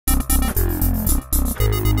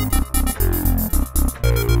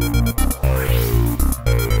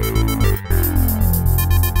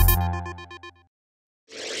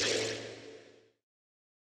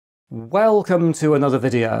welcome to another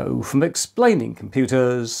video from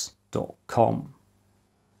explainingcomputers.com.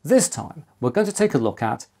 This time we're going to take a look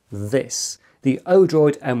at this, the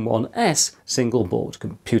Odroid M1S single board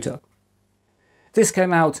computer. This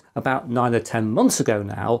came out about 9 or 10 months ago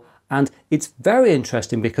now, and it's very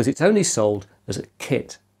interesting because it's only sold as a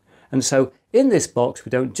kit. And so in this box we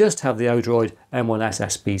don't just have the Odroid M1S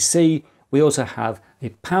SBC, we also have a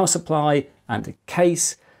power supply and a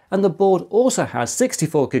case, and the board also has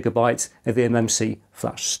 64 gigabytes of eMMC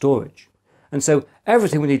flash storage. And so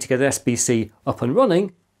everything we need to get SBC up and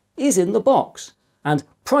running is in the box. And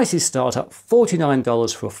prices start at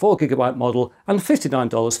 $49 for a 4 gigabyte model and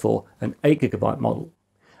 $59 for an 8 gigabyte model.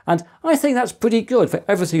 And I think that's pretty good for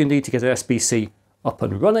everything you need to get SBC up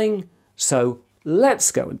and running. So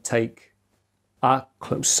let's go and take a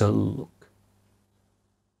closer look.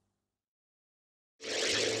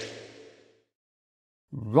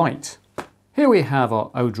 Right, here we have our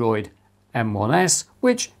Odroid M1S,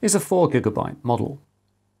 which is a 4 gigabyte model.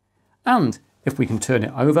 And if we can turn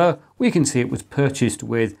it over, we can see it was purchased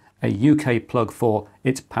with a UK plug for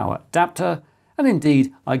its power adapter. And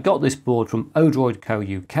indeed, I got this board from Odroid Co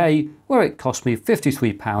UK, where it cost me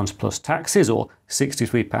 £53 plus taxes, or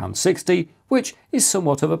 £63.60, which is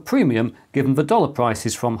somewhat of a premium given the dollar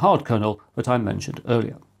prices from hard kernel that I mentioned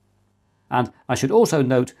earlier. And I should also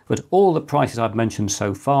note that all the prices I've mentioned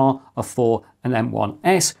so far are for an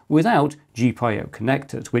M1S without GPIO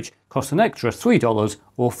connectors, which cost an extra $3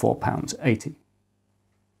 or £4.80.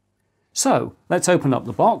 So let's open up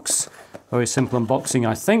the box. Very simple unboxing,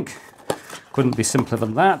 I think. Couldn't be simpler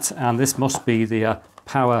than that. And this must be the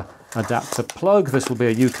power adapter plug. This will be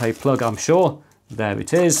a UK plug, I'm sure. There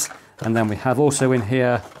it is. And then we have also in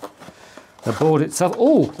here the board itself.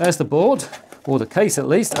 Oh, there's the board. Or the case at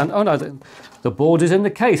least, and oh no, the board is in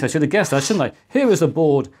the case. I should have guessed that, shouldn't I? Here is the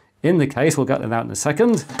board in the case. We'll get that out in a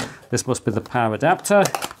second. This must be the power adapter,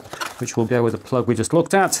 which will go with the plug we just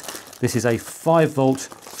looked at. This is a 5 volt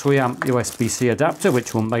 3 amp USB-C adapter,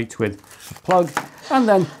 which will mate with the plug. And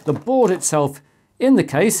then the board itself in the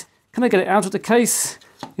case. Can I get it out of the case?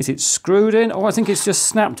 Is it screwed in? Oh, I think it's just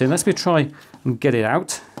snapped in. Let's try and get it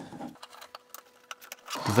out.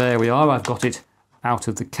 There we are. I've got it out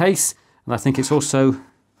of the case. And I think it's also,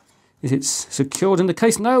 is it secured in the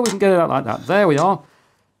case? No, we can get it out like that. There we are.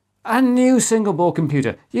 A new single board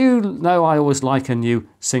computer. You know I always like a new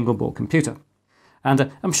single board computer.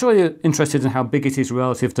 And I'm sure you're interested in how big it is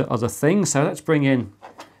relative to other things. So let's bring in,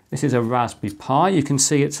 this is a Raspberry Pi. You can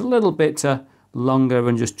see it's a little bit longer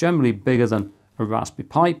and just generally bigger than a Raspberry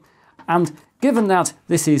Pi. And given that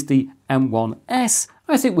this is the M1S,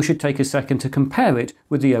 I think we should take a second to compare it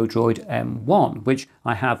with the Odroid M1, which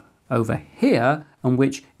I have over here, and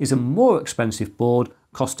which is a more expensive board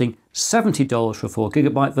costing $70 for a 4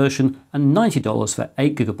 gigabyte version and $90 for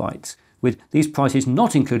 8 gigabytes, with these prices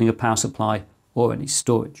not including a power supply or any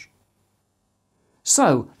storage.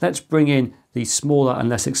 So let's bring in the smaller and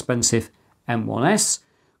less expensive M1S.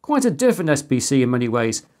 Quite a different SBC in many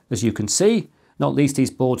ways, as you can see. Not least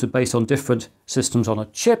these boards are based on different systems on a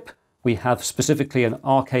chip. We have specifically an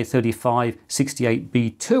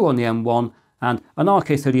RK3568B2 on the M1 and an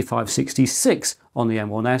RK3566 on the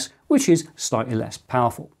M1S, which is slightly less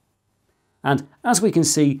powerful. And as we can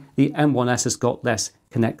see, the M1S has got less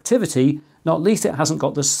connectivity, not least it hasn't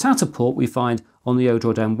got the SATA port we find on the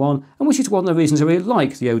Odroid M1, and which is one of the reasons I really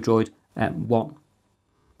like the Odroid M1.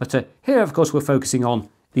 But here, of course, we're focusing on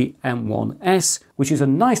the M1S, which is a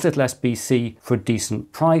nice little SBC for a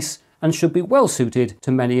decent price and should be well suited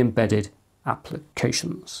to many embedded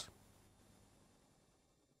applications.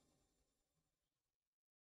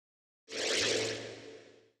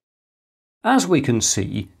 As we can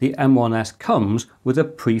see, the M1S comes with a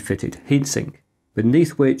pre-fitted heatsink,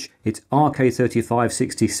 beneath which its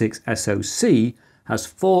RK3566 SoC has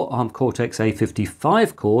 4 ARM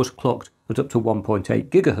Cortex-A55 cores clocked at up to 1.8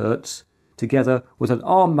 GHz, together with an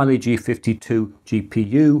ARM Mali G52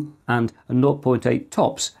 GPU and a 0.8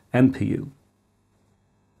 TOPS MPU.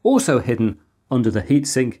 Also hidden under the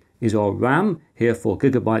heatsink is our RAM, here 4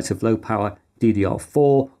 GB of low-power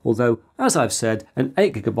DDR4, although, as I've said, an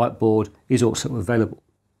 8 GB board is also available.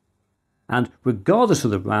 And regardless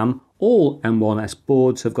of the RAM, all M1S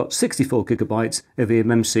boards have got 64 GB of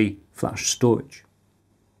eMMC flash storage.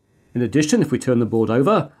 In addition, if we turn the board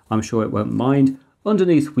over, I'm sure it won't mind,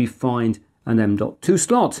 underneath we find an M.2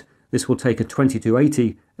 slot. This will take a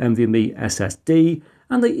 2280 NVMe SSD,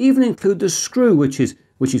 and they even include the screw, which is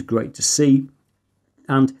great to see.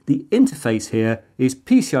 And the interface here is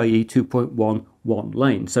PCIe 2.1 one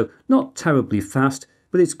lane, so not terribly fast,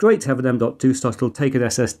 but it's great to have an M.2 slot. It'll take an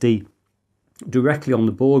SSD directly on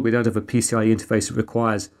the board. We don't have a PCIe interface that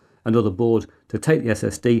requires another board to take the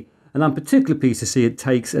SSD, and I'm particularly pleased to see it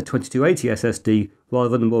takes a 2280 SSD rather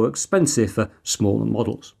than the more expensive smaller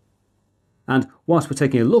models. And whilst we're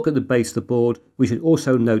taking a look at the base of the board, we should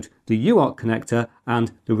also note the UART connector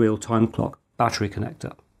and the real-time clock battery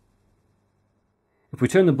connector. If we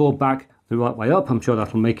turn the board back the right way up, I'm sure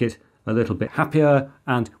that'll make it a little bit happier,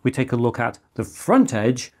 and we take a look at the front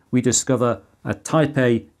edge, we discover a Type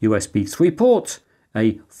A USB 3 port,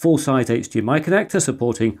 a full-size HDMI connector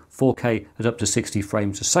supporting 4K at up to 60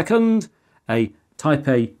 frames a second, a Type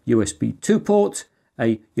A USB 2 port,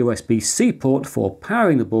 a USB-C port for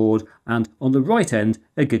powering the board, and on the right end,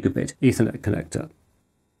 a gigabit Ethernet connector.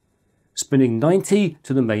 Spinning 90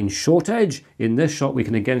 to the main short edge, in this shot we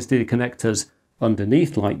can again see the connectors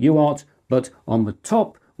underneath like UART, but on the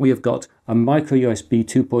top we have got a micro USB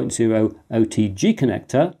 2.0 OTG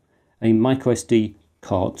connector, a microSD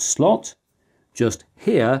card slot, just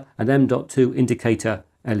here an M.2 indicator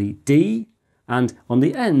LED, and on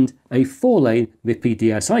the end a 4-lane MIPI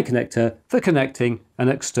DSI connector for connecting an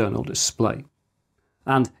external display.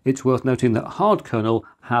 And it's worth noting that hard kernel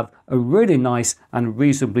have a really nice and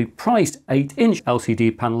reasonably priced 8-inch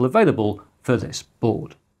LCD panel available for this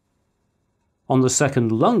board. On the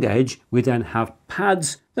second long edge we then have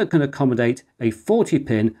pads that can accommodate a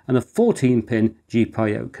 40-pin and a 14-pin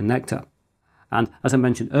GPIO connector. And as I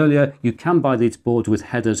mentioned earlier, you can buy these boards with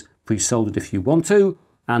headers pre-soldered if you want to,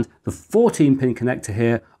 and the 14-pin connector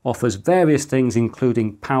here offers various things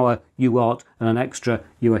including power, UART and an extra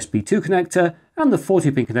USB 2 connector, and the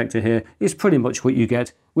 40-pin connector here is pretty much what you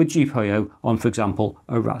get with GPIO on, for example,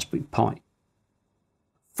 a Raspberry Pi.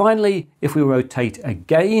 Finally, if we rotate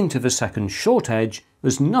again to the second short edge,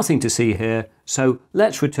 there's nothing to see here, so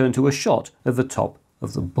let's return to a shot of the top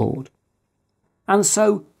of the board. And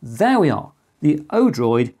so there we are, the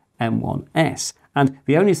Odroid M1S. And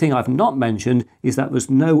the only thing I've not mentioned is that there's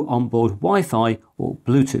no onboard Wi-Fi or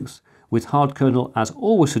Bluetooth, with hard kernel as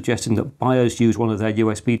always suggesting that buyers use one of their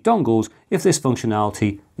USB dongles if this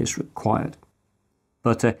functionality is required.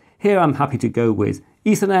 But here I'm happy to go with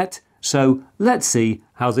Ethernet, so let's see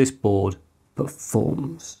how this board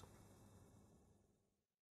performs.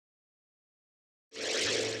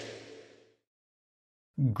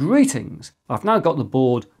 Greetings! I've now got the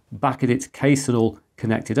board back in its case and all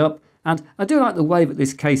connected up, and I do like the way that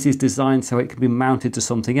this case is designed so it can be mounted to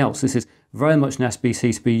something else. This is very much an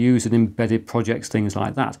SBC to be used in embedded projects, things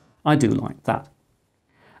like that. I do like that.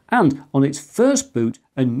 And on its first boot,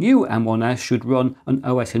 a new M1S should run an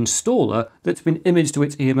OS installer that's been imaged to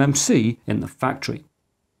its eMMC in the factory.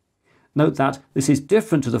 Note that this is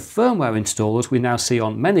different to the firmware installers we now see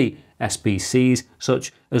on many SBCs,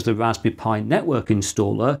 such as the Raspberry Pi Network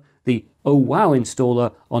installer, the Oh Wow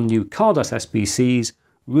installer on new CardOS SBCs,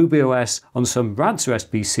 RubyOS on some Radza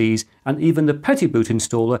SBCs, and even the Pettiboot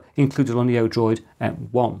installer included on the Odroid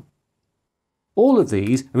M1. All of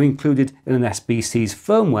these are included in an SBC's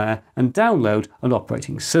firmware and download an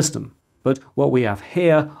operating system. But what we have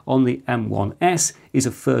here on the M1S is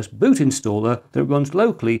a first boot installer that runs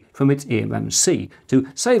locally from its eMMC to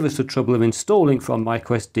save us the trouble of installing from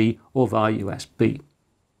microSD or via USB.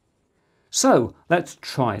 So let's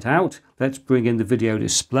try it out. Let's bring in the video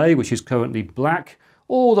display, which is currently black,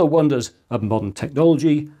 all the wonders of modern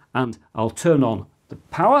technology, and I'll turn on the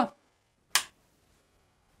power.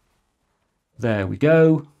 There we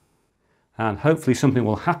go. And hopefully something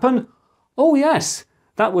will happen. Oh yes,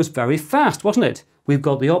 that was very fast, wasn't it? We've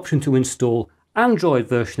got the option to install Android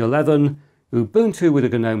version 11, Ubuntu with a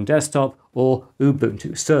GNOME desktop, or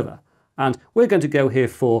Ubuntu server. And we're going to go here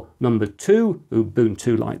for number 2,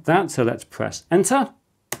 Ubuntu like that. So let's press enter.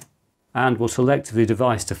 And we'll select the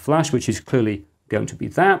device to flash, which is clearly going to be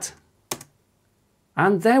that.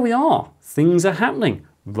 And there we are. Things are happening.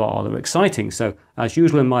 Rather exciting. So as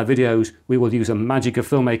usual in my videos, we will use a magic of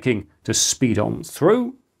filmmaking to speed on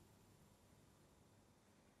through.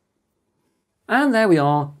 And there we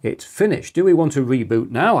are, it's finished. Do we want to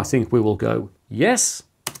reboot now? I think we will go yes.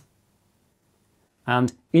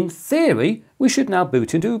 And in theory, we should now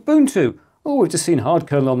boot into Ubuntu. Oh, we've just seen hard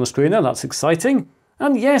kernel on the screen there, that's exciting.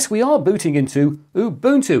 And yes, we are booting into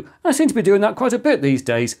Ubuntu. I seem to be doing that quite a bit these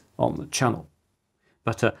days on the channel.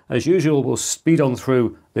 But as usual, we'll speed on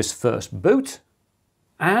through this first boot.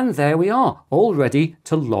 And there we are, all ready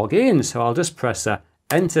to log in. So I'll just press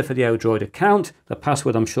enter for the Odroid account. The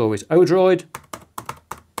password I'm sure is Odroid,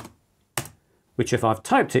 which if I've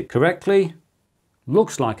typed it correctly,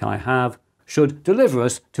 looks like I have, should deliver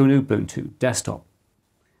us to an Ubuntu desktop.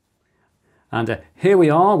 And here we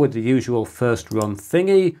are with the usual first run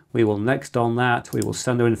thingy. We will next on that. We will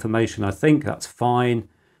send our information, I think, that's fine.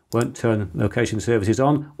 Won't turn location services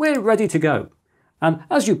on. We're ready to go. And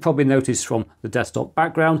as you probably noticed from the desktop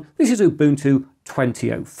background, this is Ubuntu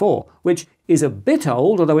 20.04, which is a bit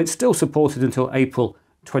old, although it's still supported until April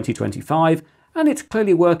 2025, and it's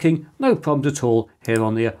clearly working, no problems at all here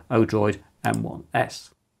on the Odroid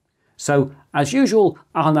M1S. So as usual,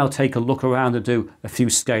 I'll now take a look around and do a few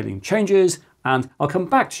scaling changes, and I'll come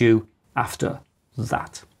back to you after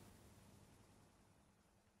that.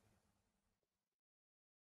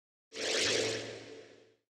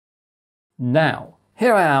 Now,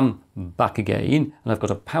 here I am back again, and I've got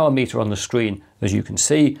a power meter on the screen, as you can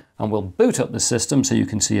see, and we'll boot up the system so you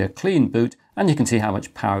can see a clean boot and you can see how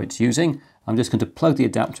much power it's using. I'm just going to plug the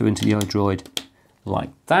adapter into the Odroid like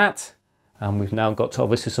that, and we've now got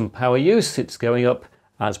obviously some power use. It's going up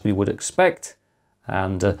as we would expect,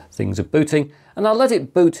 and things are booting, and I'll let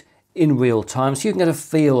it boot in real time so you can get a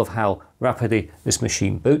feel of how rapidly this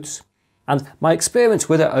machine boots. And my experience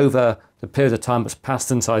with it over the period of time that's passed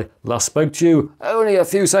since I last spoke to you only a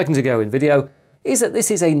few seconds ago in video is that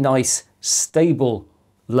this is a nice, stable,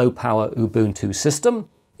 low-power Ubuntu system.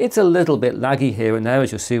 It's a little bit laggy here and there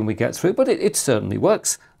as you'll see when we get through, but it certainly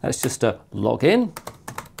works. Let's just log in.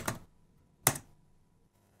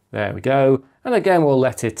 There we go. And again, we'll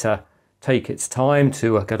let it take its time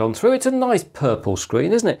to get on through. It's a nice purple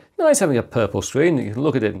screen, isn't it? Nice having a purple screen. You can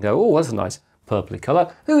look at it and go, oh, that's a nice purpley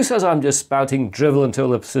colour. Who says I'm just spouting drivel until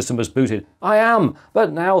the system has booted? I am,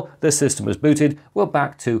 but now the system has booted, we're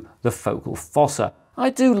back to the focal fossa.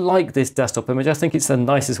 I do like this desktop image. I think it's the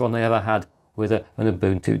nicest one they ever had with an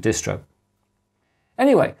Ubuntu distro.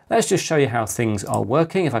 Anyway, let's just show you how things are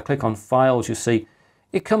working. If I click on Files, you see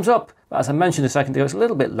it comes up. But as I mentioned a second ago, it's a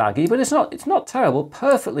little bit laggy, but it's not terrible.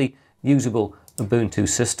 Perfectly usable Ubuntu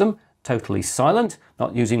system. Totally silent,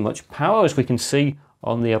 not using much power, as we can see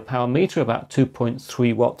on the power meter, about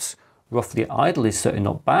 2.3 watts roughly idle is certainly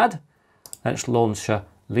not bad. Let's launch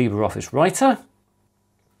LibreOffice Writer,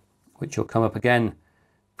 which will come up again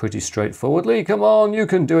pretty straightforwardly. Come on, you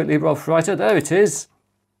can do it, LibreOffice Writer. There it is.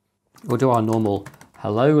 We'll do our normal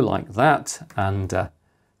hello like that and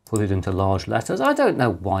put it into large letters. I don't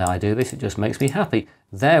know why I do this, it just makes me happy.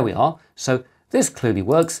 There we are. So this clearly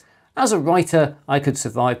works. As a writer, I could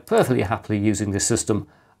survive perfectly happily using this system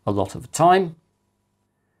a lot of the time.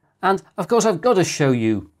 And of course, I've got to show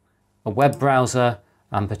you a web browser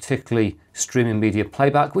and particularly streaming media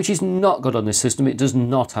playback, which is not good on this system. It does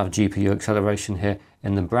not have GPU acceleration here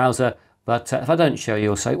in the browser. But if I don't show you,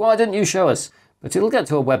 you'll say, why didn't you show us? But it'll get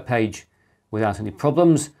to a web page without any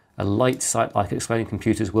problems. A light site like Explaining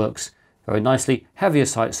Computers works very nicely. Heavier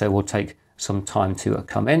sites, though, will take some time to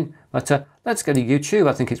come in. But let's go to YouTube.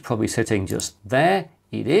 I think it's probably sitting just there.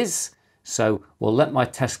 It is. So we'll let my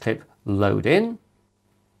test clip load in.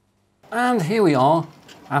 And here we are.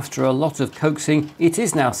 After a lot of coaxing, it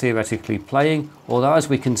is now theoretically playing, although as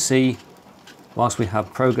we can see, whilst we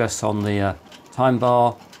have progress on the time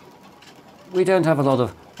bar, we don't have a lot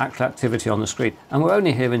of actual activity on the screen, and we're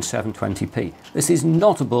only here in 720p. This is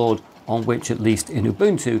not a board on which, at least in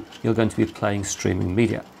Ubuntu, you're going to be playing streaming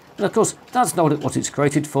media. And of course, that's not what it's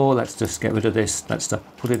created for. Let's just get rid of this. Let's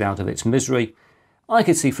put it out of its misery. I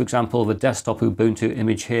could see, for example, the desktop Ubuntu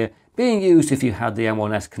image here being used if you had the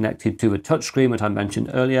M1S connected to a touchscreen that I mentioned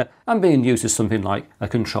earlier, and being used as something like a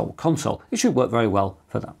control console. It should work very well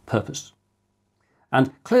for that purpose.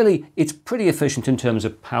 And clearly, it's pretty efficient in terms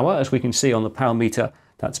of power, as we can see on the power meter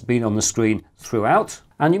that's been on the screen throughout.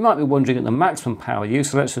 And you might be wondering at the maximum power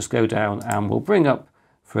use, so let's just go down and we'll bring up,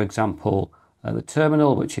 for example, the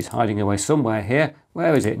terminal, which is hiding away somewhere here.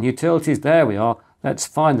 Where is it? In Utilities, there we are. Let's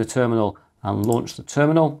find the terminal and launch the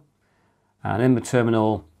terminal. And in the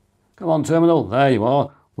terminal, come on terminal, there you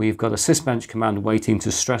are. We've got a sysbench command waiting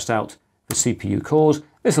to stress out the CPU cores.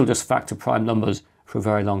 This will just factor prime numbers for a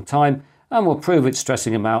very long time, and we'll prove it's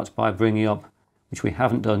stressing them out by bringing up, which we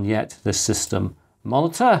haven't done yet, the system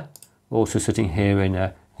monitor. Also sitting here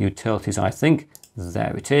in Utilities, I think.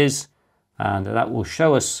 There it is. And that will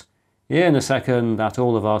show us here in a second that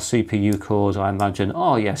all of our CPU cores, I imagine,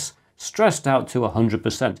 are, yes, stressed out to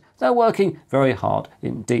 100%. They're working very hard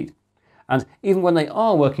indeed. And even when they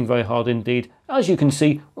are working very hard indeed, as you can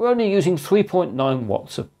see, we're only using 3.9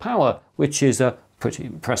 watts of power, which is pretty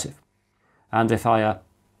impressive. And if I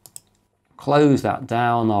close that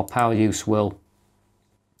down, our power use will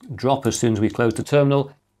drop as soon as we close the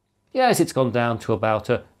terminal. Yes, it's gone down to about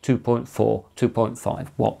 2.4, 2.5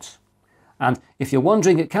 watts. And if you're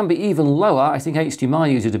wondering, it can be even lower. I think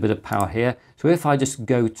HDMI uses a bit of power here. So if I just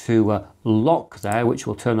go to lock there, which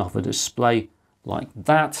will turn off the display like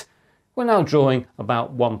that, we're now drawing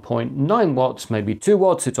about 1.9 watts, maybe 2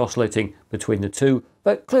 watts. It's oscillating between the two.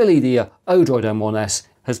 But clearly the Odroid M1S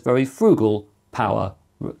has very frugal power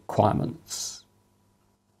requirements.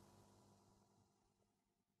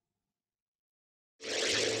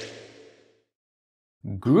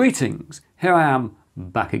 Greetings! Here I am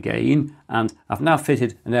back again, and I've now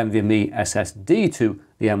fitted an NVMe SSD to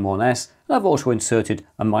the M1S, and I've also inserted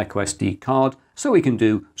a microSD card so we can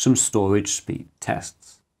do some storage speed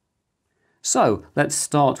tests. So let's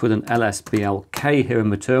start with an LSBLK here in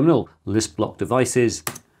the terminal, list block devices,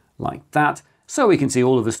 like that, so we can see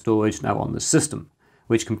all of the storage now on the system,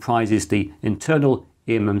 which comprises the internal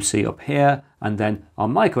eMMC up here, and then our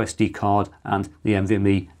microSD card and the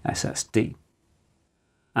NVMe SSD.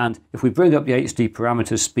 And if we bring up the HD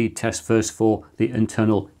parameters speed test first for the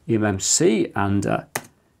internal eMMC and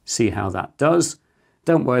see how that does.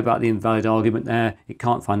 Don't worry about the invalid argument there. It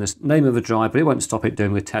can't find the name of the drive, but it won't stop it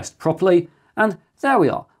doing the test properly. And there we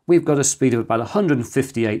are. We've got a speed of about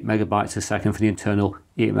 158 megabytes a second for the internal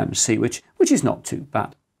eMMC, which is not too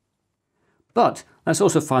bad. But let's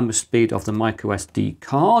also find the speed of the microSD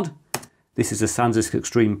card. This is a SanDisk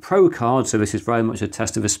Extreme Pro card, so this is very much a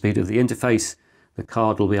test of the speed of the interface. The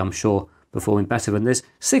card will be, I'm sure, performing better than this.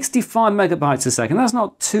 65 megabytes a second, that's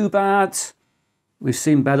not too bad. We've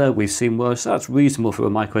seen better, we've seen worse. That's reasonable for a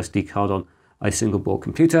microSD card on a single board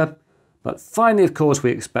computer. But finally, of course,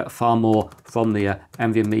 we expect far more from the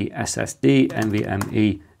NVMe SSD,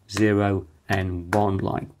 NVMe 0N1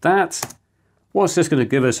 like that. What's this going to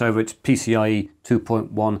give us over its PCIe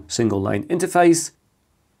 2.1 single lane interface?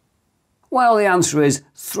 Well, the answer is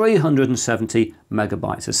 370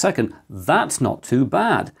 megabytes a second. That's not too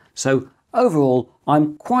bad. So overall,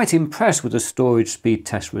 I'm quite impressed with the storage speed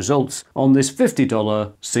test results on this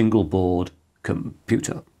 $50 single board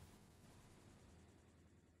computer.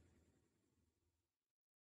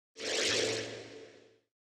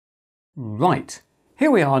 Right,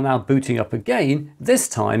 here we are now booting up again, this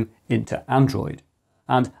time into Android.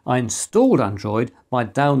 And I installed Android by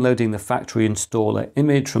downloading the factory installer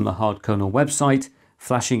image from the hardkernel website,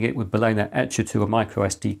 flashing it with Balena Etcher to a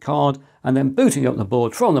microSD card, and then booting up the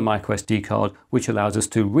board from the microSD card, which allows us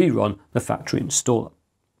to rerun the factory installer.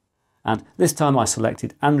 And this time I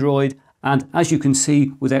selected Android, and as you can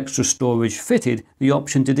see, with extra storage fitted, the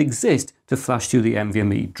option did exist to flash to the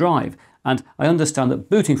NVMe drive. And I understand that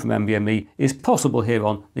booting from NVMe is possible here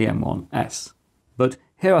on the M1S. But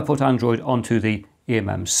here I put Android onto the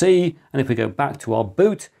eMMC, and if we go back to our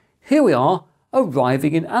boot, here we are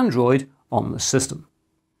arriving in Android on the system.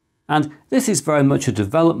 And this is very much a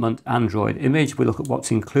development Android image. We look at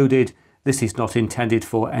what's included. This is not intended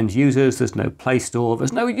for end users. There's no Play Store,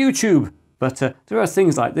 there's no YouTube. But there are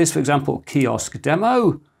things like this, for example, kiosk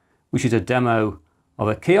demo, which is a demo of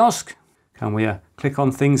a kiosk. Can we click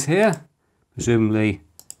on things here? Presumably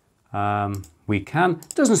we can.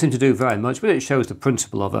 It doesn't seem to do very much, but it shows the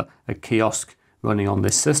principle of a kiosk running on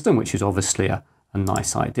this system, which is obviously a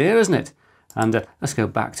nice idea, isn't it? And let's go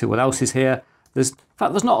back to what else is here. In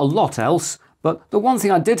fact, there's not a lot else, but the one thing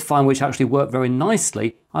I did find which actually worked very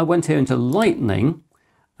nicely, I went here into Lightning,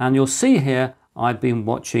 and you'll see here I've been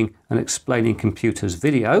watching an Explaining Computers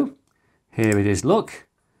video. Here it is, look.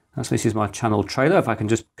 This is my channel trailer, if I can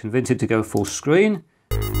just convince it to go full screen.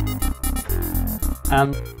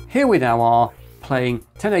 And here we now are playing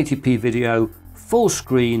 1080p video, full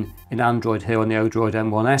screen in Android here on the Odroid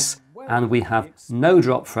M1S, and we have no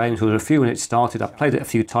drop frames. With a few when it started, I played it a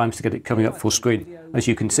few times to get it coming up full screen, as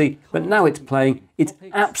you can see, but now it's playing. It's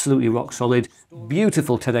absolutely rock solid,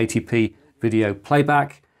 beautiful 1080p video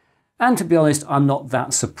playback, and to be honest, I'm not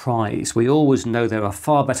that surprised. We always know there are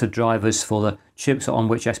far better drivers for the chips on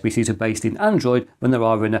which SBCs are based in Android than there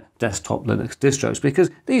are in desktop Linux distros, because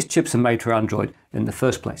these chips are made for Android in the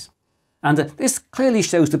first place. And this clearly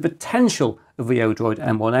shows the potential of the Odroid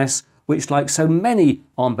M1S, which, like so many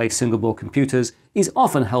ARM-based single-board computers, is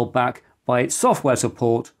often held back by its software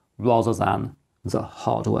support rather than the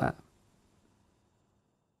hardware.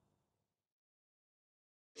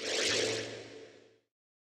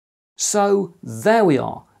 So there we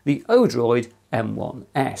are, the Odroid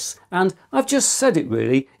M1S. And I've just said it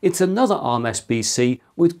really, it's another ARM SBC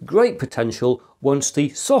with great potential once the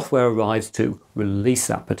software arrives to release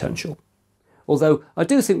that potential. Although I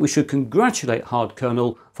do think we should congratulate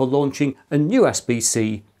hardkernel for launching a new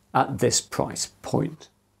SBC at this price point.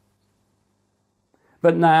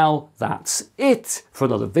 But now that's it for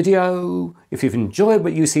another video. If you've enjoyed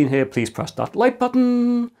what you've seen here, please press that like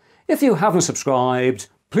button. If you haven't subscribed,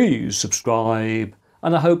 please subscribe.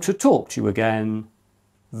 And I hope to talk to you again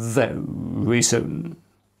very soon.